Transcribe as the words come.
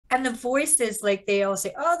And the voices, like they all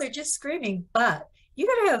say, oh, they're just screaming, but you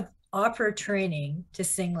got to have opera training to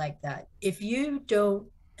sing like that. If you don't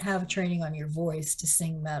have training on your voice to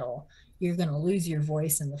sing metal, you're going to lose your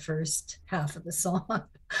voice in the first half of the song.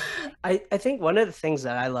 I think one of the things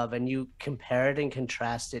that I love, and you compare it and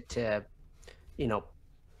contrast it to, you know,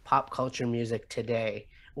 pop culture music today,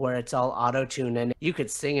 where it's all auto tune and you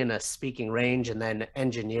could sing in a speaking range and then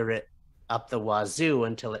engineer it up the wazoo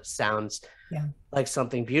until it sounds Yeah. like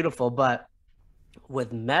something beautiful. But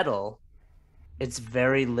with metal, it's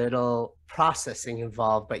very little processing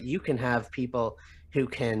involved, but you can have people who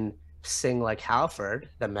can sing like Halford,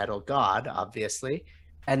 the metal god, obviously,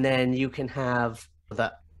 and then you can have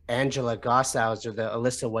the Angela Gossows or the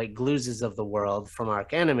Alyssa White Glueses of the world from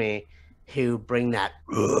Arc Enemy who bring that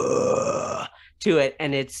to it,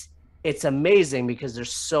 and it's amazing because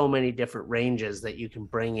there's so many different ranges that you can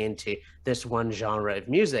bring into this one genre of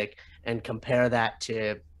music and compare that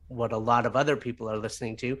to what a lot of other people are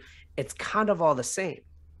listening to. It's kind of all the same.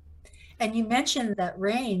 And you mentioned that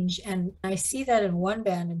range, and I see that in one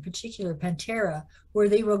band in particular, Pantera, where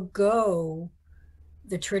they will go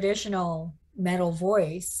the traditional metal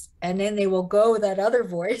voice and then they will go that other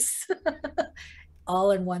voice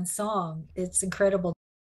all in one song. It's incredible.